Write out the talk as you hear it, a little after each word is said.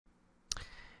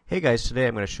Hey guys, today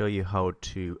I'm going to show you how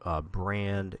to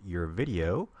brand your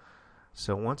video.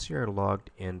 So once you're logged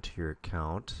into your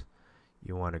account,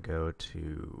 you want to go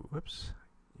to,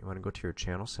 your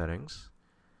channel settings,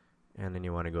 and then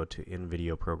you want to go to in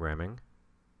video programming.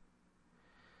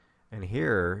 And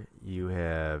here you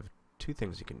have two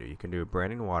things you can do. You can do a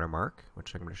branding watermark,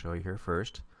 which I'm going to show you here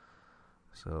first.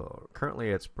 So currently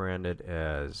it's branded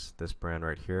as this brand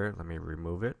right here. Let me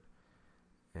remove it.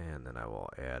 And then I will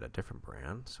add a different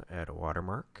brand. So add a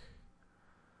watermark.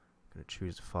 I'm going to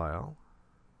choose a file.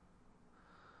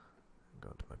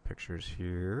 Go into my pictures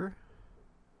here.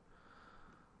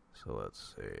 So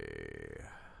let's see.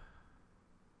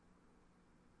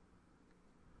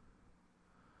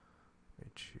 Let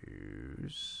me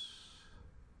choose.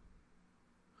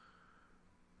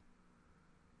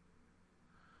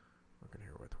 Looking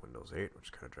here with Windows 8,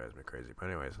 which kind of drives me crazy. But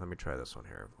anyways, let me try this one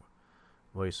here.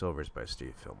 Voiceovers by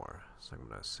Fillmore. So I'm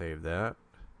going to save that.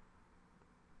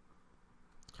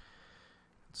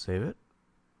 Save it.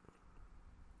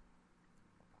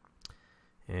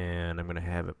 And I'm going to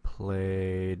have it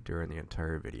play during the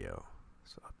entire video.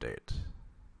 So update.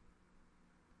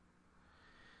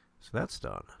 So that's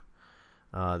done.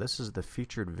 This is the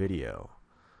featured video.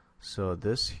 So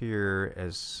this here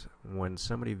is when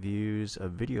somebody views a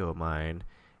video of mine,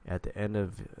 at the end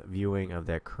of viewing of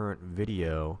that current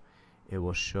video, it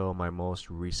will show my most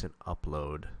recent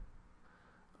upload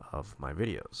of my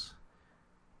videos.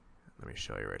 Let me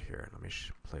show you right here. Let me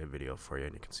play a video for you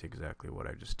and you can see exactly what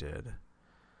I just did.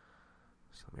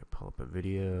 So let me pull up a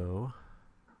video.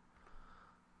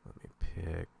 Let me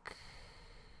pick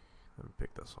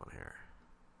this one here.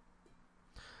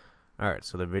 Alright,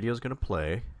 so the video is going to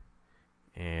play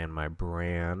and my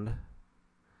brand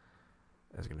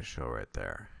is going to show right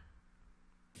there.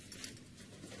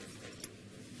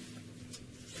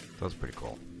 That's pretty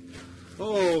cool.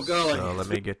 Oh, golly. So let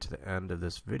me get to the end of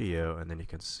this video and then you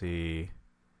can see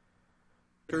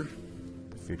the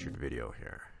featured video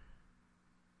here.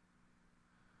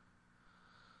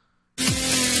 Alright,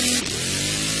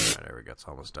 there we go. It's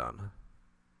almost done.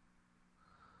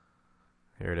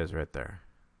 Here it is right there.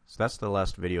 So that's the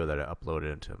last video that I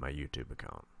uploaded into my YouTube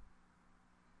account.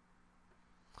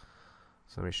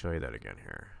 So let me show you that again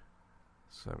here.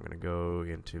 So I'm going to go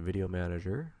into Video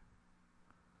Manager.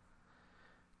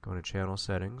 Go into Channel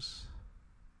Settings.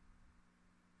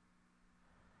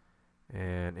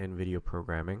 And in Video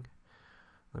Programming.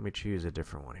 Let me choose a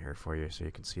different one here for you so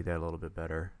you can see that a little bit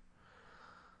better.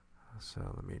 So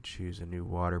let me choose a new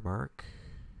watermark.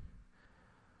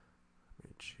 Let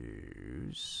me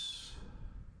choose.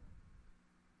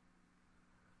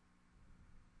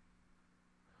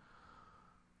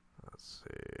 Let's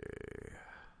see.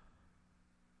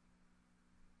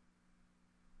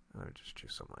 Let me just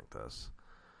choose something like this.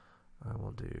 I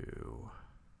will do.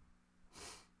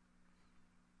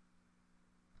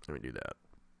 Let me do that.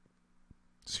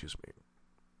 Excuse me.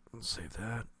 Let's save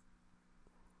that.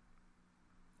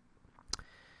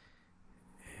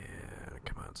 And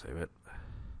come on, save it.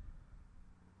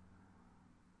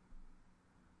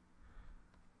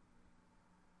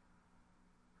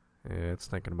 Yeah, it's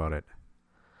thinking about it.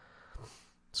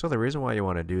 So the reason why you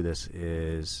want to do this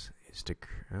is to.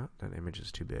 Oh, that image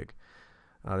is too big.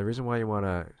 The reason why you want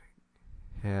to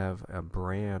have a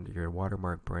brand, your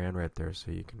watermark brand right there, so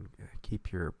you can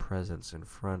keep your presence in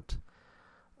front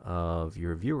of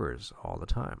your viewers all the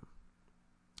time.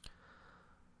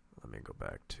 Let me go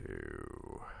back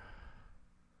to.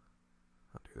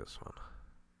 I'll do this one.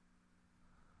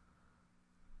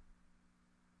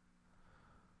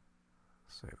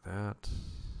 Save that.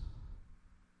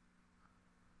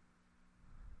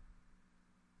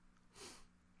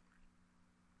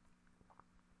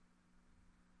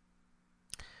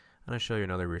 And I'll show you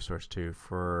another resource too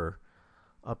for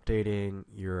updating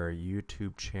your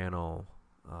YouTube channel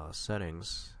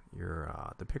settings,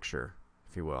 the picture,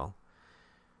 if you will.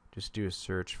 Just do a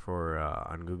search for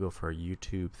on Google for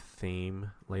YouTube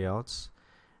theme layouts,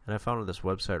 and I found this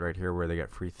website right here where they got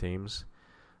free themes.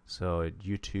 So at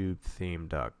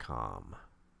YouTubeTheme.com.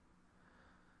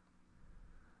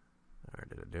 Alright,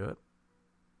 did it do it?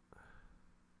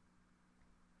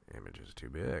 Image is too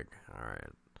big. Alright.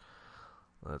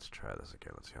 Let's try this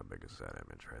again. Let's see how big is that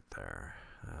image right there.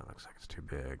 Looks like it's too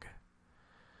big.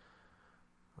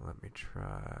 Let me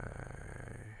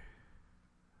try.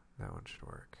 That one should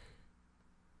work.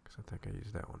 Because I think I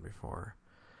used that one before.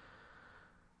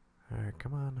 Alright,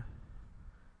 come on.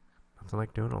 Nothing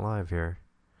like doing it live here.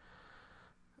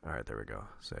 Alright, there we go.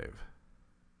 Save.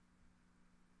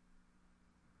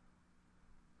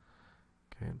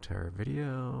 Okay, entire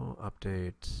video.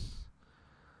 Update.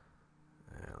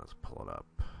 And let's pull it up.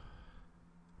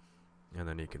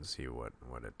 then you can see what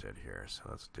it did here. So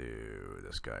let's do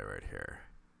this guy right here.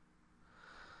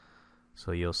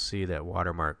 So you'll see that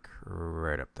watermark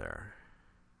right up there.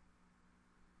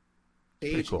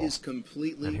 Pretty cool. Is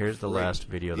completely and here's the free. last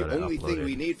video that I uploaded. The only thing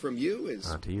we need from you is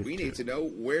onto YouTube. We need to know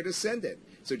where to send it.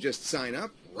 So just sign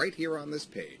up right here on this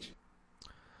page.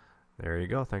 There you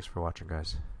go. Thanks for watching,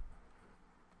 guys.